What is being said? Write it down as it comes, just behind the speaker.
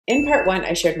In part one,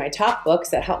 I shared my top books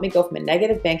that helped me go from a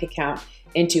negative bank account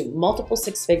into multiple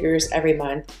six figures every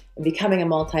month and becoming a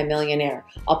multi-millionaire.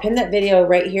 I'll pin that video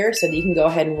right here so that you can go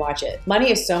ahead and watch it. Money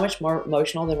is so much more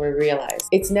emotional than we realize.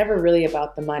 It's never really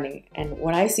about the money. And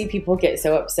when I see people get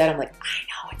so upset, I'm like, I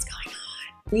know what's going on.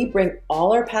 We bring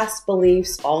all our past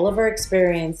beliefs, all of our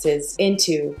experiences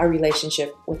into our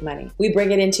relationship with money. We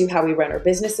bring it into how we run our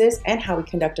businesses and how we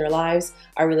conduct our lives,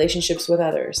 our relationships with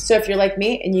others. So if you're like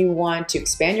me and you want to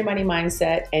expand your money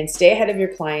mindset and stay ahead of your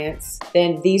clients,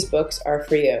 then these books are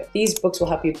for you. These books will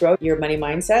help you grow your money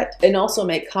mindset and also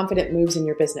make confident moves in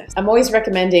your business. I'm always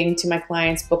recommending to my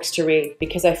clients books to read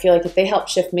because I feel like if they help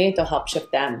shift me, they'll help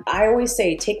shift them. I always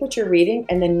say, take what you're reading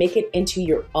and then make it into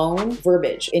your own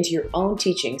verbiage, into your own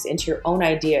teachings, into your own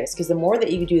ideas, because the more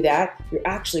that you do that, you're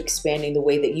actually expanding the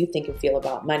way that you think and feel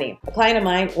about money. A client of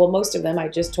mine, well, most of them, I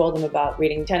just told them about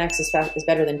reading 10x is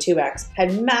better than 2x,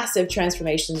 had massive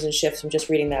transformations and shifts from just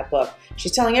reading that book.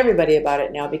 She's telling everybody about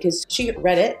it now because she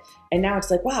read it, and now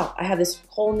it's like, wow, I have this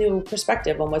whole new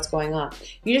perspective on what's going on.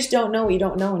 You just don't know what you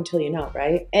don't know until you know,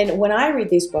 right? And when I read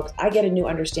these books, I get a new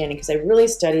understanding because I really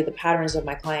study the patterns of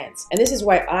my clients. And this is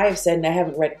why I have said, and I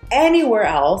haven't read anywhere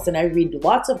else, and I read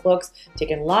lots of books,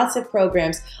 taken lots of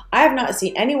programs, I have not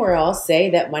seen anywhere else say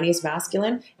that money is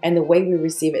masculine and the way we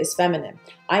receive it is feminine.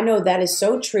 I know that is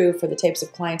so true for the types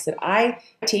of clients that I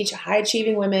teach,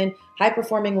 high-achieving women,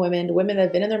 high-performing women, women that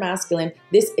have been in their masculine.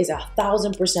 This is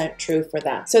 1000% true for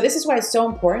them. So this is why it's so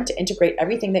important to integrate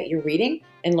everything that you're reading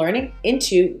and learning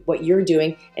into what you're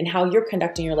doing and how you're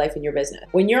conducting your life and your business.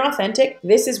 When you're authentic,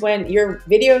 this is when your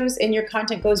videos and your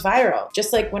content goes viral.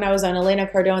 Just like when I was on Elena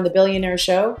Cardone, the Billionaire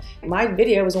Show, my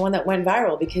video was the one that went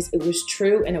viral because it was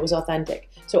true and it was authentic.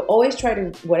 So always try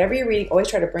to, whatever you're reading, always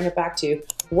try to bring it back to,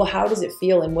 well, how does it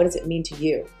feel and what does it mean to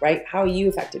you, right? How are you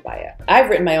affected by it? I've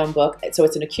written my own book, so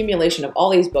it's an accumulation of all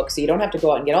these books, so you don't have to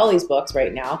go out and get all these books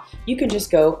right now. You can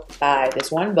just go buy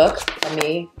this one book from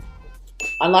me,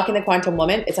 Unlocking the Quantum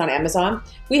Woman. It's on Amazon.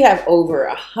 We have over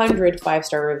 100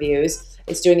 5-star reviews.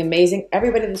 It's doing amazing.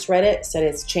 Everybody that's read it said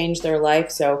it's changed their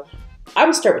life, so I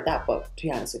would start with that book, to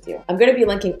be honest with you. I'm going to be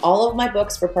linking all of my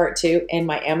books for part 2 in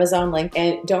my Amazon link.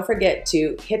 And don't forget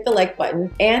to hit the like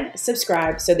button and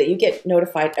subscribe so that you get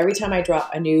notified every time I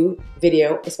drop a new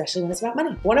video, especially when it's about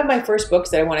money. One of my first books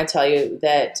that I want to tell you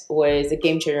that was a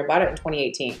game changer, about it in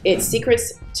 2018. It's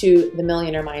Secrets to the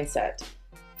Millionaire Mindset.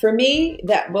 For me,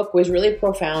 that book was really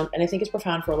profound, and I think it's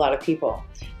profound for a lot of people.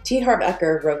 T. Harv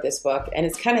Eker wrote this book, and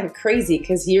it's kind of crazy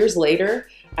because years later,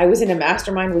 I was in a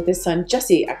mastermind with his son,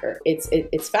 Jesse Eker.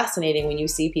 It's fascinating when you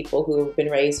see people who have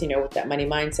been raised, with that money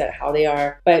mindset, how they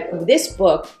are. But this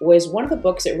book was one of the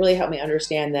books that really helped me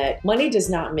understand that money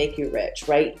does not make you rich,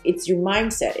 right? It's your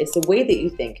mindset. It's the way that you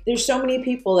think. There's so many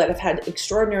people that have had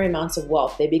extraordinary amounts of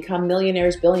wealth. They become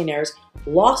millionaires, billionaires,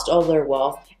 lost all their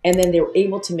wealth, and then they were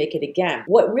able to make it again.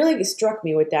 What really struck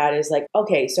me with that is like,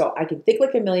 okay, so I can think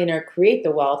like a millionaire, create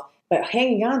the wealth, but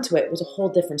hanging on to it was a whole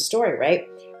different story, right?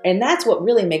 And that's what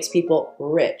really makes people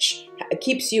rich. It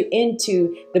keeps you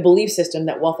into the belief system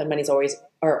that wealth and money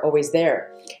are always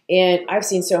there. And I've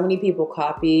seen so many people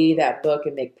copy that book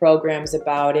and make programs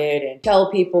about it and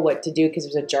tell people what to do because it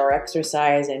was a jar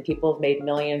exercise and people have made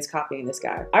millions copying this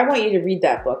guy. I want you to read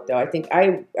that book though. I think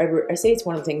I say it's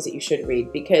one of the things that you should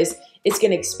read because it's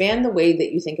going to expand the way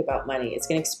that you think about money. It's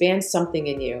going to expand something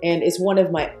in you. And it's one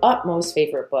of my utmost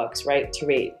favorite books, right, to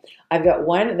read. I've got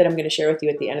one that I'm going to share with you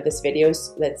at the end of this video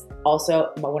that's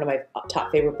also one of my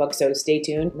top favorite books, so stay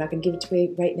tuned. I'm not going to give it to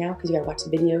you right now because you got to watch the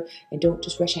video and don't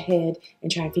just rush ahead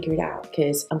and try and figure it out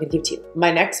because I'm going to give it to you.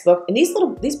 My next book, and these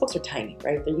books are tiny,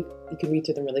 right? You can read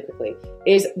through them really quickly,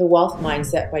 is The Wealth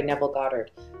Mindset by Neville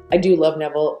Goddard. I do love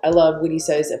Neville. I love what he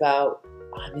says about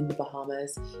I'm in the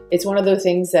Bahamas. It's one of those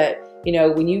things that,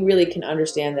 when you really can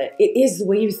understand that it is the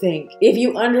way you think. If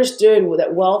you understood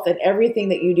that wealth and everything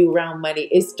that you do around money,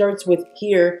 it starts with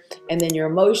here, and then your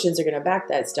emotions are going to back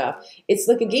that stuff. It's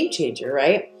like a game changer,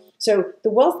 right? So the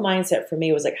wealth mindset for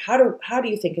me was like, how do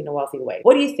you think in a wealthy way?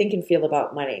 What do you think and feel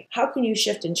about money? How can you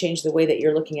shift and change the way that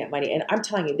you're looking at money? And I'm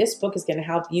telling you, this book is going to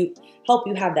help you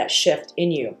have that shift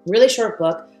in you. Really short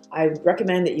book. I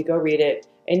recommend that you go read it.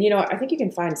 And I think you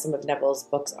can find some of Neville's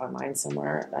books online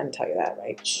somewhere. I didn't tell you that,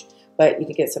 right? But you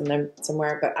can get some of them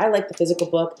somewhere. But I like the physical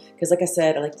book because, like I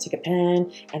said, I like to take a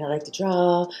pen and I like to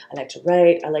draw. I like to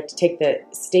write. I like to take the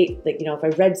state, if I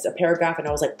read a paragraph and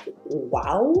I was like,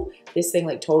 wow, this thing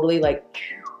totally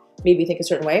made me think a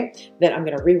certain way, then I'm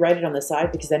going to rewrite it on the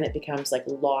side because then it becomes like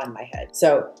law in my head.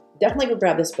 So definitely go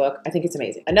grab this book. I think it's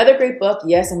amazing. Another great book.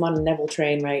 Yes, I'm on a Neville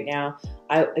train right now.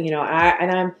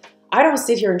 I don't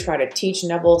sit here and try to teach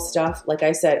Neville stuff. Like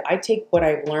I said, I take what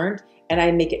I've learned and I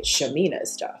make it Shamina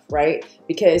stuff, right?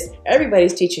 Because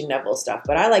everybody's teaching Neville stuff,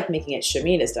 but I like making it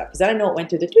Shamina stuff because I don't know it went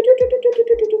through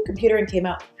the computer and came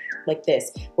out like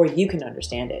this, where you can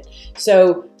understand it.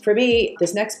 So for me,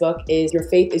 this next book is Your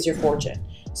Faith is Your Fortune.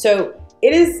 So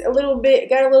it is got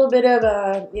a little bit of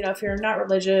a, if you're not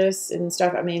religious and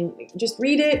stuff, I mean, just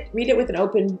read it with an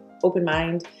open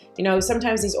mind.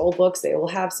 Sometimes these old books, they will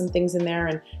have some things in there,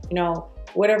 and,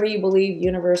 whatever you believe,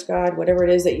 universe, God, whatever it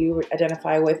is that you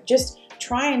identify with, just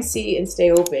try and see and stay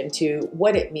open to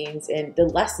what it means and the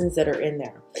lessons that are in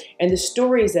there and the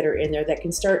stories that are in there that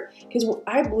can start, because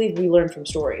I believe we learn from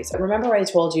stories. Remember I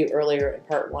told you earlier in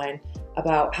part 1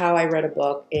 about how I read a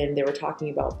book and they were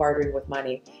talking about bartering with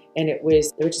money, and they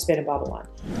were just in Babylon.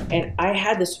 And I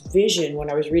had this vision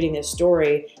when I was reading this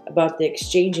story about the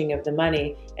exchanging of the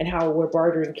money and where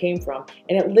bartering came from.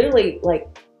 And it literally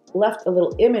left a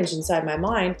little image inside my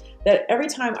mind that every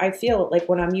time I feel like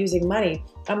when I'm using money,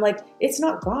 I'm like, it's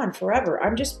not gone forever.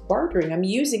 I'm just bartering. I'm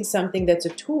using something that's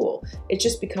a tool. It's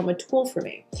just become a tool for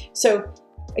me. So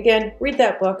again, read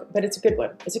that book, but it's a good one.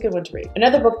 It's a good one to read.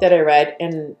 Another book that I read,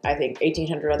 and I think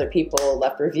 1,800 other people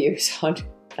left reviews on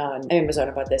Amazon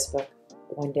about this book.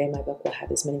 One day my book will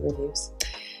have as many reviews.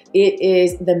 It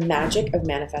is The Magic of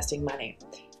Manifesting Money.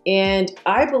 And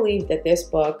I believe that this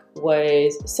book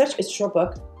was it's a short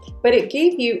book, but it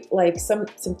gave you some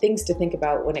things to think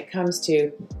about when it comes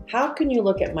to how can you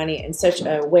look at money in such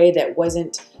a way that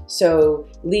wasn't so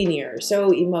linear,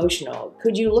 so emotional.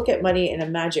 Could you look at money in a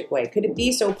magic way? Could it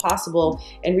be so possible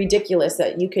and ridiculous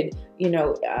that you could,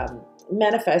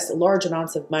 manifest large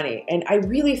amounts of money? And I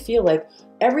really feel like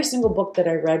every single book that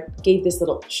I read gave this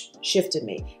little shift in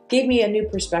me, gave me a new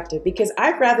perspective, because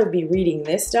I'd rather be reading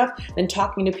this stuff than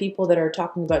talking to people that are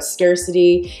talking about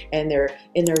scarcity and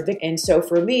and so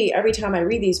for me, every time I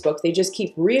read these books, they just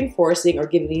keep reinforcing or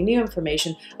giving me new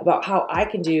information about how I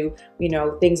can do,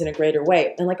 things in a greater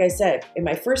way. And like I said in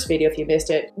my first video, if you missed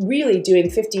it, really doing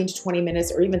 15 to 20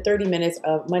 minutes or even 30 minutes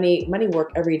of money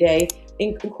work every day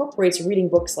incorporates reading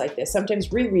books like this,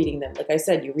 sometimes rereading them. Like I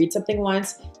said, you read something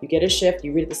once, you get a shift,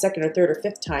 you read it the second or third or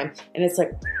fifth time, and it's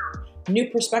like new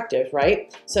perspective,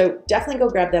 right? So definitely go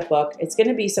grab that book. It's going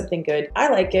to be something good. I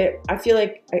like it. I feel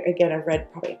like, again, I've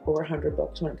read probably over 100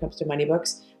 books when it comes to money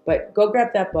books, but go grab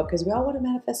that book because we all want to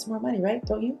manifest some more money, right?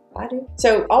 Don't you? I do.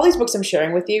 So all these books I'm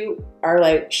sharing with you are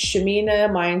like Shamina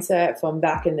mindset from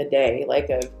back in the day, like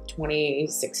of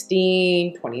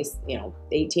 2016,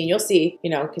 2018. You'll see,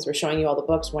 because we're showing you all the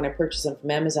books when I purchased them from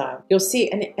Amazon. You'll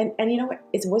see, and you know what?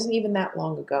 It wasn't even that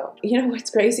long ago. You know what's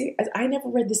crazy? I never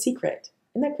read The Secret.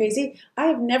 Isn't that crazy? I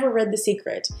have never read The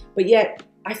Secret, but yet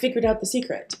I figured out The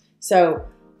Secret. So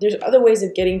there's other ways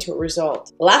of getting to a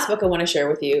result. The last book I want to share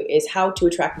with you is How to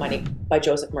Attract Money by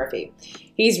Joseph Murphy.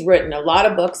 He's written a lot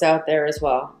of books out there as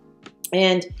well.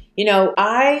 And,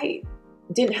 I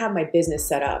didn't have my business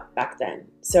set up back then.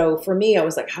 So for me, I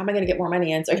was like, how am I going to get more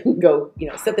money in so I can go,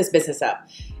 set this business up?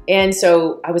 And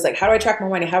so I was like, how do I attract more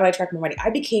money? How do I attract more money? I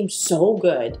became so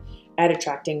good at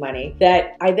attracting money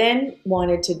that I then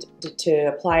wanted to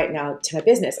apply it now to my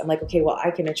business. I'm like, okay, well,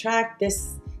 I can attract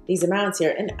these amounts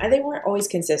here. And they weren't always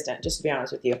consistent, just to be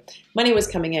honest with you. Money was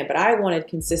coming in, but I wanted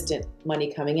consistent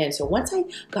money coming in. So once I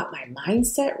got my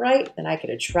mindset right, then I could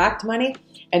attract money.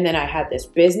 And then I had this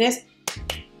business,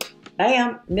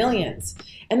 bam, millions.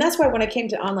 And that's why when I came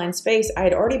to online space, I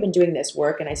had already been doing this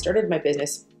work, and I started my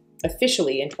business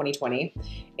officially in 2020.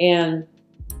 And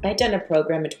I had done a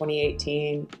program in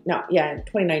 2019,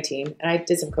 and I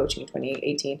did some coaching in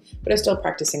 2018, but I was still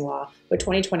practicing law. But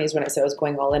 2020 is when I said I was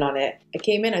going all in on it. I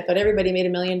came in, I thought everybody made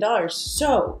 $1 million.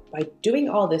 So by doing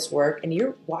all this work, and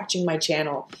you're watching my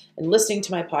channel and listening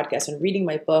to my podcast and reading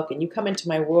my book, and you come into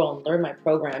my world and learn my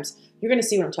programs, you're going to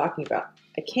see what I'm talking about.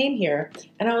 I came here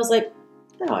and I was like,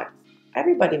 no,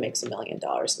 everybody makes $1 million.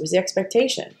 It was the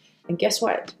expectation. And guess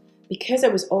what? Because I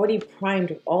was already primed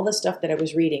with all the stuff that I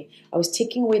was reading, I was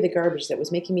taking away the garbage that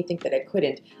was making me think that I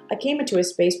couldn't. I came into a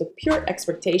space with pure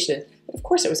expectation that of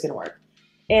course it was going to work.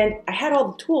 And I had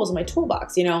all the tools in my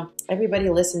toolbox. Everybody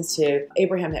listens to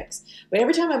Abraham Hicks, but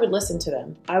every time I would listen to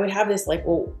them, I would have this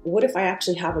well, what if I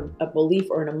actually have a belief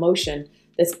or an emotion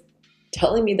that's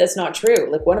telling me that's not true?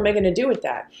 Like, what am I going to do with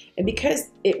that? And because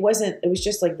it was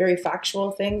just very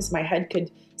factual things, my head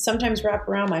could sometimes wrap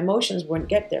around, my emotions wouldn't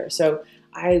get there. So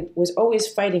I was always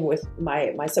fighting with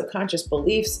my subconscious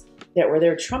beliefs that were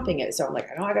there trumping it. So I'm like,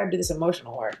 I know I got to do this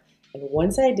emotional work. And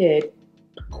once I did,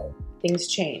 things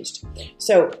changed.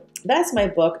 So that's my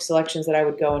book selections that I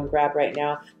would go and grab right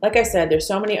now. Like I said, there's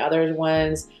so many other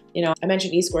ones. I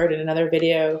mentioned E Squared in another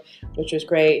video, which was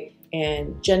great.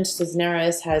 And Jen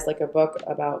Cisneros has a book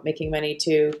about making money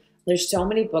too. There's so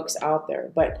many books out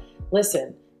there, but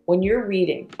listen, when you're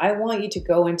reading, I want you to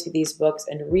go into these books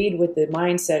and read with the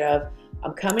mindset of,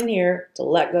 I'm coming here to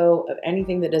let go of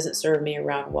anything that doesn't serve me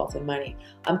around wealth and money.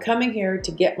 I'm coming here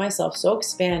to get myself so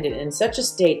expanded in such a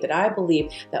state that I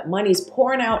believe that money's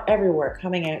pouring out everywhere,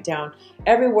 coming out down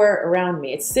everywhere around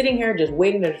me. It's sitting here just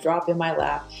waiting to drop in my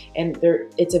lap, and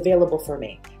it's available for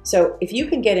me. So if you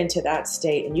can get into that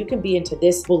state and you can be into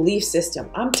this belief system,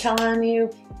 I'm telling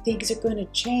you, things are going to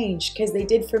change, because they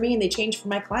did for me and they changed for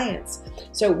my clients.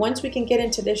 So once we can get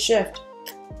into this shift,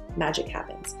 magic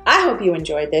happens. I hope you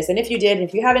enjoyed this. And if you did,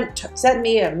 if you haven't, send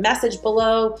me a message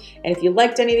below. And if you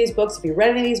liked any of these books, if you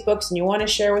read any of these books and you want to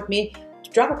share with me,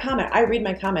 drop a comment. I read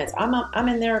my comments. I'm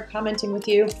in there commenting with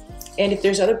you. And if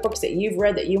there's other books that you've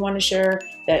read that you want to share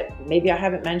that maybe I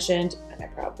haven't mentioned, and I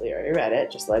probably already read it,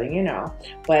 just letting you know.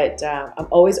 But I'm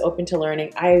always open to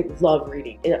learning. I love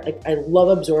reading. I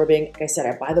love absorbing. Like I said,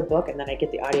 I buy the book and then I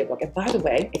get the audiobook. And by the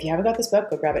way, if you haven't got this book,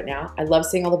 go grab it now. I love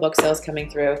seeing all the book sales coming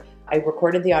through. I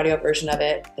recorded the audio version of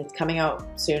it. It's coming out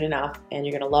soon enough, and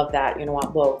you're going to love that. You're going to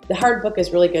want both. The hard book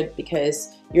is really good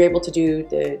because you're able to do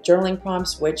the journaling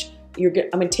prompts, which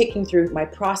I'm taking through my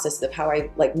process of how I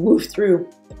move through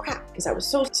the crap, because I was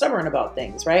so stubborn about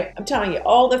things, right? I'm telling you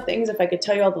all the things. If I could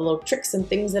tell you all the little tricks and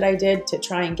things that I did to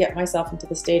try and get myself into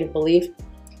the state of belief.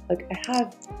 Like, I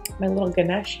have my little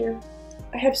Ganesh here.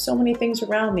 I have so many things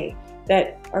around me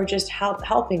that are just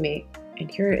helping me.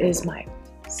 And here is my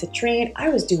citrine. I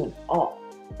was doing all.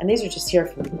 And these are just here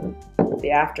from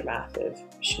the aftermath of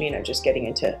Shamina just getting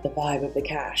into the vibe of the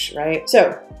cash, right?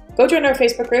 So go join our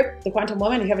Facebook group, The Quantum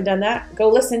Woman. If you haven't done that, go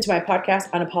listen to my podcast,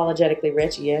 Unapologetically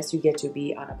Rich. Yes, you get to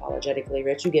be unapologetically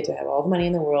rich. You get to have all the money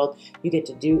in the world. You get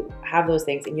to have those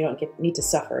things, and you don't need to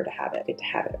suffer to have it. You get to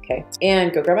have it, okay?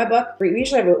 And go grab my book. We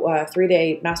usually have a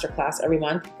 3-day masterclass every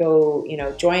month. Go,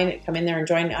 come in there and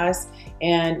join us.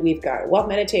 And we've got wealth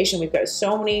meditation. We've got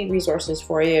so many resources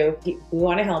for you. We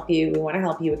want to help you. We want to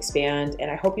help you expand. And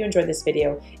I hope you enjoyed this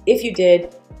video. If you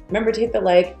did, remember to hit the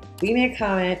like, leave me a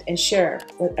comment, and share.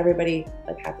 Let everybody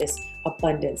have this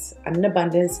abundance. I'm in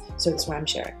abundance, so that's why I'm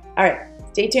sharing. All right,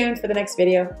 stay tuned for the next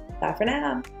video. Bye for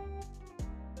now.